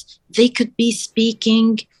that, they could be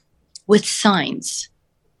speaking with signs.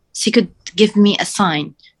 She could give me a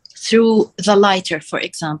sign through the lighter, for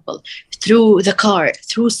example, through the car,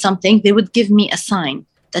 through something. They would give me a sign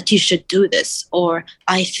that you should do this, or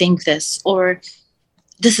I think this, or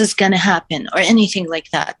this is going to happen, or anything like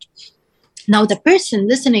that. Now, the person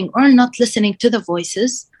listening or not listening to the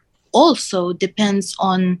voices also depends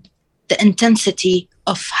on the intensity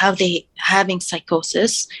of how they having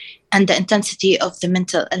psychosis and the intensity of the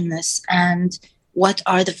mental illness and what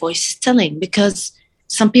are the voices telling, because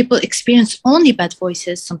some people experience only bad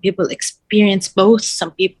voices, some people experience both,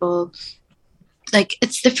 some people, like,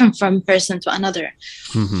 it's different from person to another.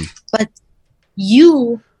 Mm-hmm. But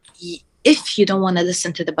if you don't want to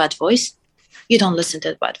listen to the bad voice, you don't listen to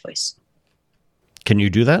the bad voice. Can you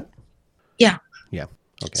do that? Yeah.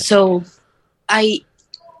 Okay. So I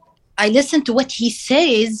listen to what he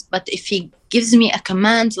says, but if he gives me a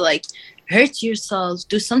command like hurt yourself,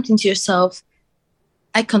 do something to yourself,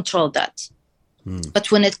 I control that.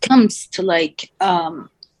 But when it comes to like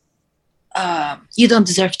you don't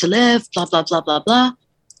deserve to live, blah blah blah blah blah,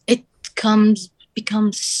 it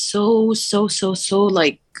becomes so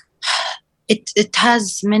like it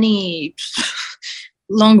has many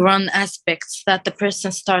long run aspects that the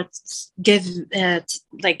person starts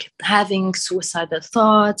like having suicidal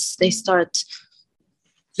thoughts. They start,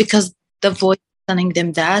 because the voice is telling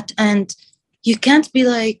them that, and you can't be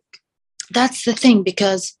like, that's the thing,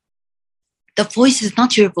 because the voice is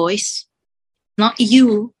not your voice, not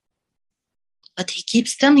you, but he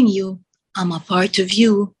keeps telling you, I'm a part of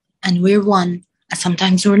you and we're one, and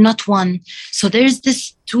sometimes we're not one. So there's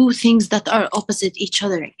this two things that are opposite each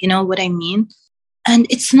other, you know what I mean? And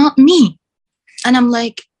it's not me. And I'm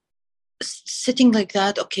like sitting like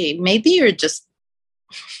that, okay, maybe you're just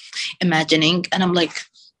imagining. And I'm like,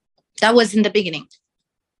 that was in the beginning.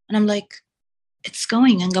 And I'm like, it's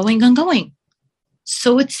going and going and going.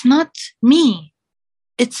 So it's not me.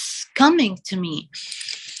 It's coming to me.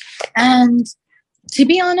 And to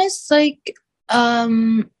be honest, like,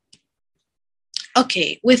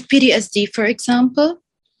 okay, with PTSD, for example,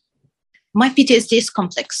 my PTSD is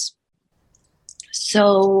complex.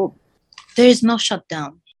 So there's no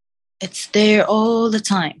shutdown. It's there all the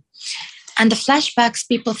time. And the flashbacks,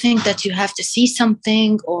 people think that you have to see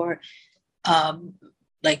something or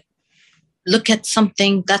like look at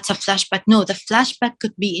something. That's a flashback. No, the flashback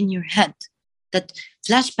could be in your head. That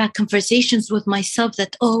flashback conversations with myself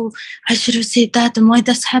that, oh, I should have said that, and why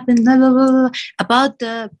this happened, blah, blah, blah, blah, about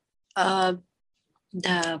the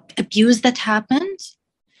abuse that happened.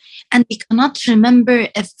 And we cannot remember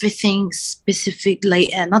everything specifically,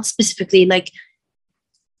 not specifically like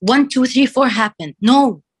 1, 2, 3, 4 happened.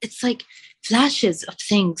 No, it's like flashes of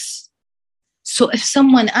things. So if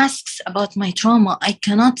someone asks about my trauma, I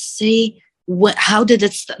cannot say how did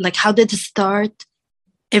it start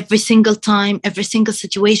every single time, every single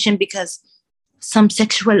situation, because some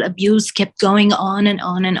sexual abuse kept going on and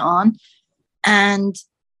on and on. And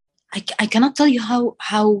I cannot tell you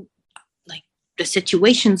how like the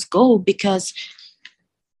situations go, because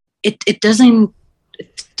it doesn't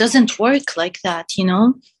work like that, you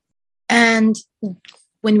know? And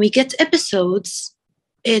when we get episodes,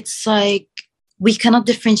 it's like we cannot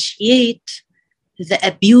differentiate the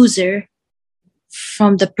abuser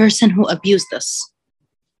from the person who abused us,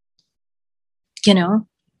 you know?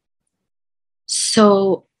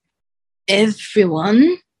 So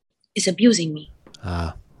everyone is abusing me.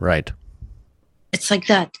 Right. It's like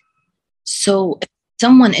that. So if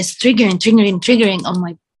someone is triggering on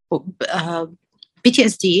my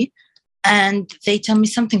PTSD, and they tell me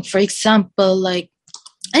something, for example, like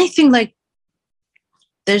anything, like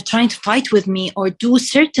they're trying to fight with me or do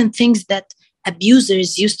certain things that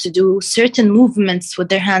abusers used to do, certain movements with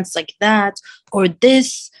their hands like that, or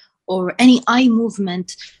this, or any eye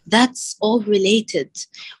movement, that's all related.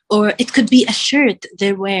 Or it could be a shirt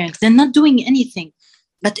they're wearing. They're not doing anything,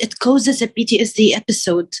 but it causes a PTSD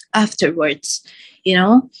episode afterwards, you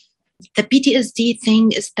know? The PTSD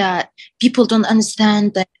thing is that people don't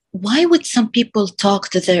understand that why would some people talk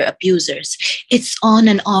to their abusers? It's on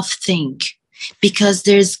and off thing, because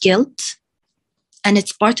there's guilt, and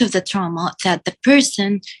it's part of the trauma that the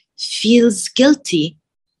person feels guilty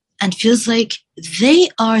and feels like they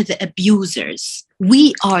are the abusers.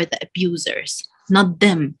 We are the abusers, not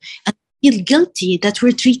them. And feel guilty that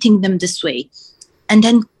we're treating them this way. And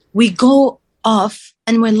then we go off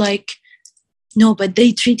and we're like, no, but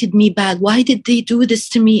they treated me bad. Why did they do this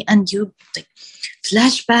to me? And you like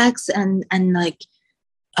flashbacks and like,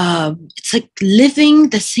 it's like living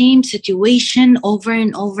the same situation over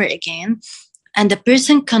and over again. And the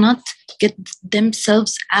person cannot get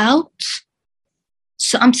themselves out.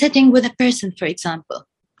 So I'm sitting with a person, for example,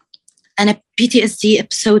 and a PTSD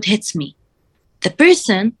episode hits me. The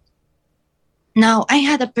person, now I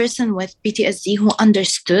had a person with PTSD who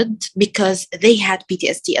understood, because they had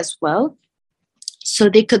PTSD as well. So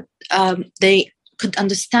they could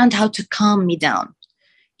understand how to calm me down,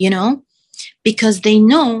 you know, because they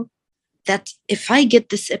know that if I get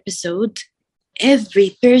this episode,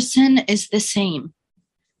 every person is the same.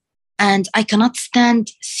 and I cannot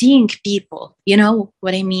stand seeing people. You know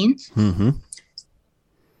what I mean? Mm-hmm.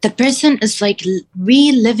 The person is like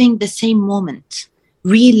reliving the same moment,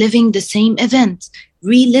 reliving the same event,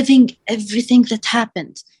 reliving everything that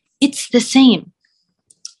happened. It's the same.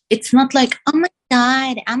 It's not like, oh my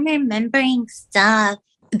God, I'm remembering stuff.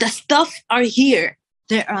 The stuff are here.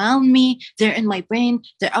 They're around me. They're in my brain.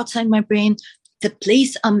 They're outside my brain. The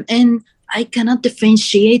place I'm in, I cannot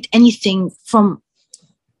differentiate anything from.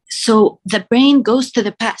 So the brain goes to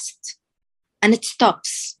the past and it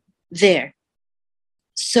stops there.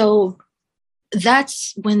 So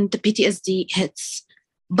that's when the PTSD hits.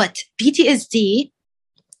 But PTSD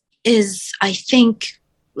is, I think,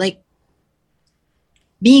 like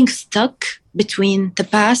being stuck between the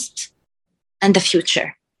past and the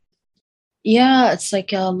future. Yeah, it's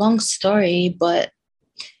like a long story, but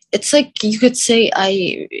it's like you could say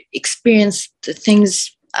I experienced the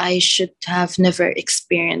things I should have never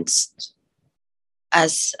experienced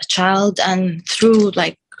as a child and through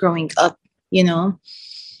like growing up, you know,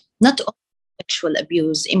 not only sexual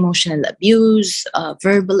abuse, emotional abuse,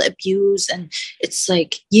 verbal abuse, and it's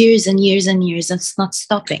like years and years and years, and it's not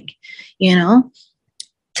stopping, you know,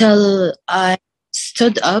 till I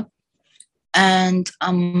stood up and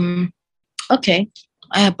okay,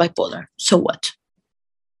 I have bipolar. So what?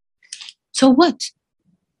 So what?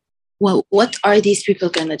 Well, what are these people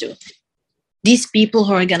gonna do? These people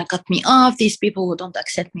who are gonna cut me off, these people who don't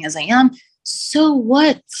accept me as I am. So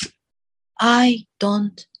what? I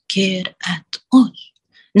don't care at all.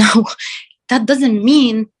 Now, that doesn't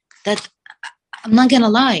mean that I'm not gonna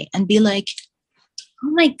lie and be like, oh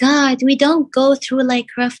my God, we don't go through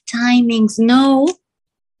like rough timings. No,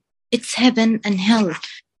 it's heaven and hell.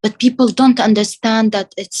 But people don't understand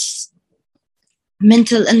that it's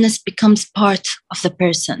mental illness becomes part of the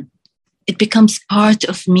person. It becomes part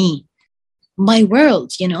of me. My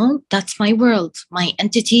world, you know, that's my world, my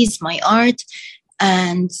entities, my art.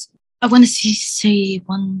 And I want to say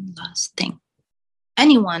one last thing.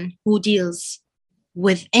 Anyone who deals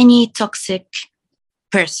with any toxic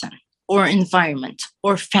person or environment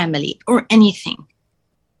or family or anything,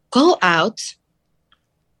 go out,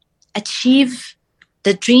 achieve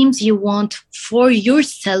the dreams you want for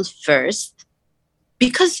yourself first.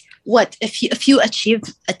 Because what if you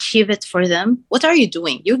achieve it for them, what are you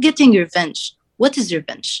doing? You're getting revenge. What is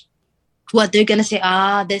revenge? What they're gonna say,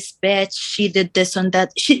 this bitch, she did this and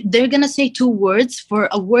that. They're gonna say 2 words for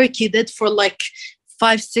a work you did for like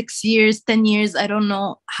 5, 6 years, 10 years, I don't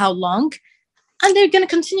know how long, and they're gonna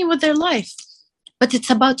continue with their life. But it's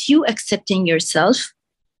about you accepting yourself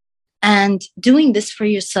and doing this for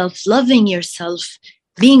yourself, loving yourself,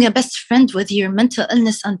 being a best friend with your mental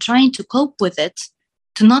illness and trying to cope with it,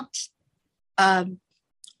 to not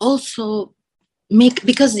also make,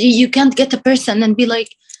 because you can't get a person and be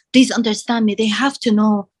like, please understand me. They have to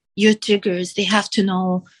know your triggers. They have to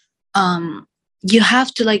know, you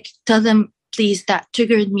have to like tell them, please, that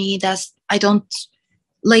triggered me. That's, I don't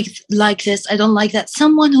like this. I don't like that.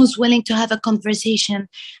 Someone who's willing to have a conversation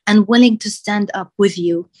and willing to stand up with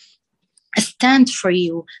you, stand for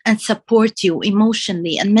you and support you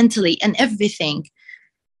emotionally and mentally and everything.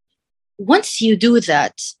 Once you do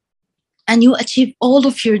that and you achieve all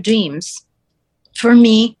of your dreams, for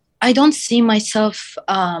me, I don't see myself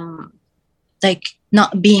like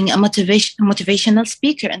not being a motivational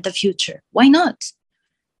speaker in the future. Why not?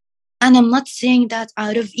 And I'm not saying that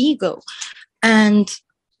out of ego. And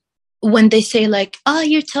when they say like,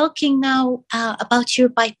 you're talking now about your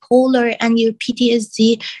bipolar and your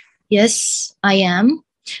PTSD. Yes, I am.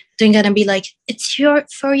 They're going to be like, it's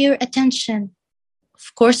for your attention.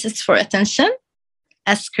 Of course, it's for attention.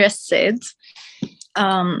 As Chris said,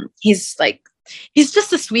 he's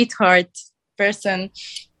just a sweetheart person.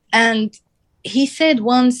 And he said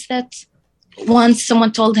once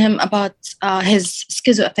someone told him about his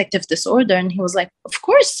schizoaffective disorder, and he was like, of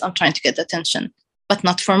course I'm trying to get attention, but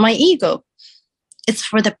not for my ego. It's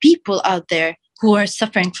for the people out there who are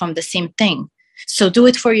suffering from the same thing. So do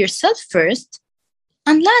it for yourself first.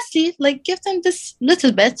 And lastly, like, give them this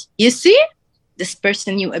little bit. You see, this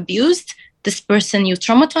person you abused, this person you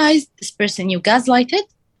traumatized, this person you gaslighted,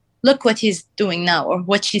 look what he's doing now or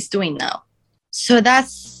what she's doing now. So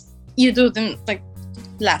that's, you do them, like,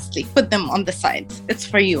 lastly, put them on the side. It's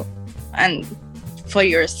for you and for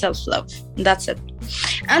your self-love. That's it.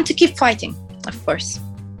 And to keep fighting, of course,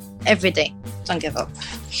 every day. Don't give up.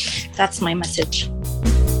 That's my message.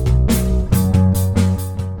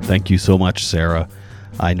 Thank you so much, Sarah.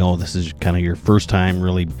 I know this is kind of your first time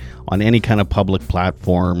really on any kind of public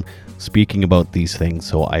platform, speaking about these things.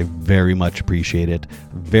 So I very much appreciate it.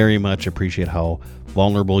 Very much appreciate how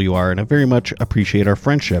vulnerable you are, and I very much appreciate our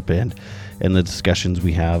friendship and the discussions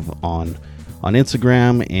we have on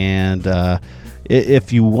Instagram. And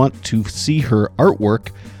if you want to see her artwork,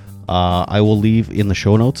 I will leave in the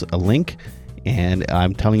show notes a link, and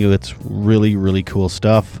I'm telling you, it's really, really cool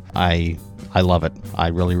stuff. I love it. I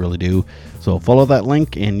really, really do. So follow that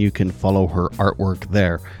link and you can follow her artwork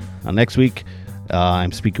there. Next week,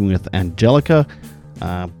 I'm speaking with Angelica,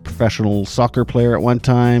 professional soccer player at one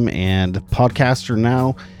time and podcaster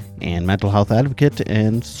now, and mental health advocate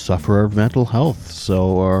and sufferer of mental health.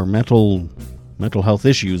 So our mental health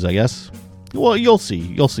issues, I guess. Well, you'll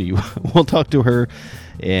see. We'll talk to her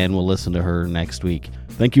and we'll listen to her next week.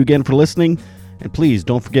 Thank you again for listening. And please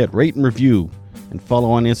don't forget, rate and review and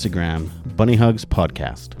follow on Instagram, Bunny Hugs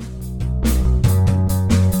Podcast.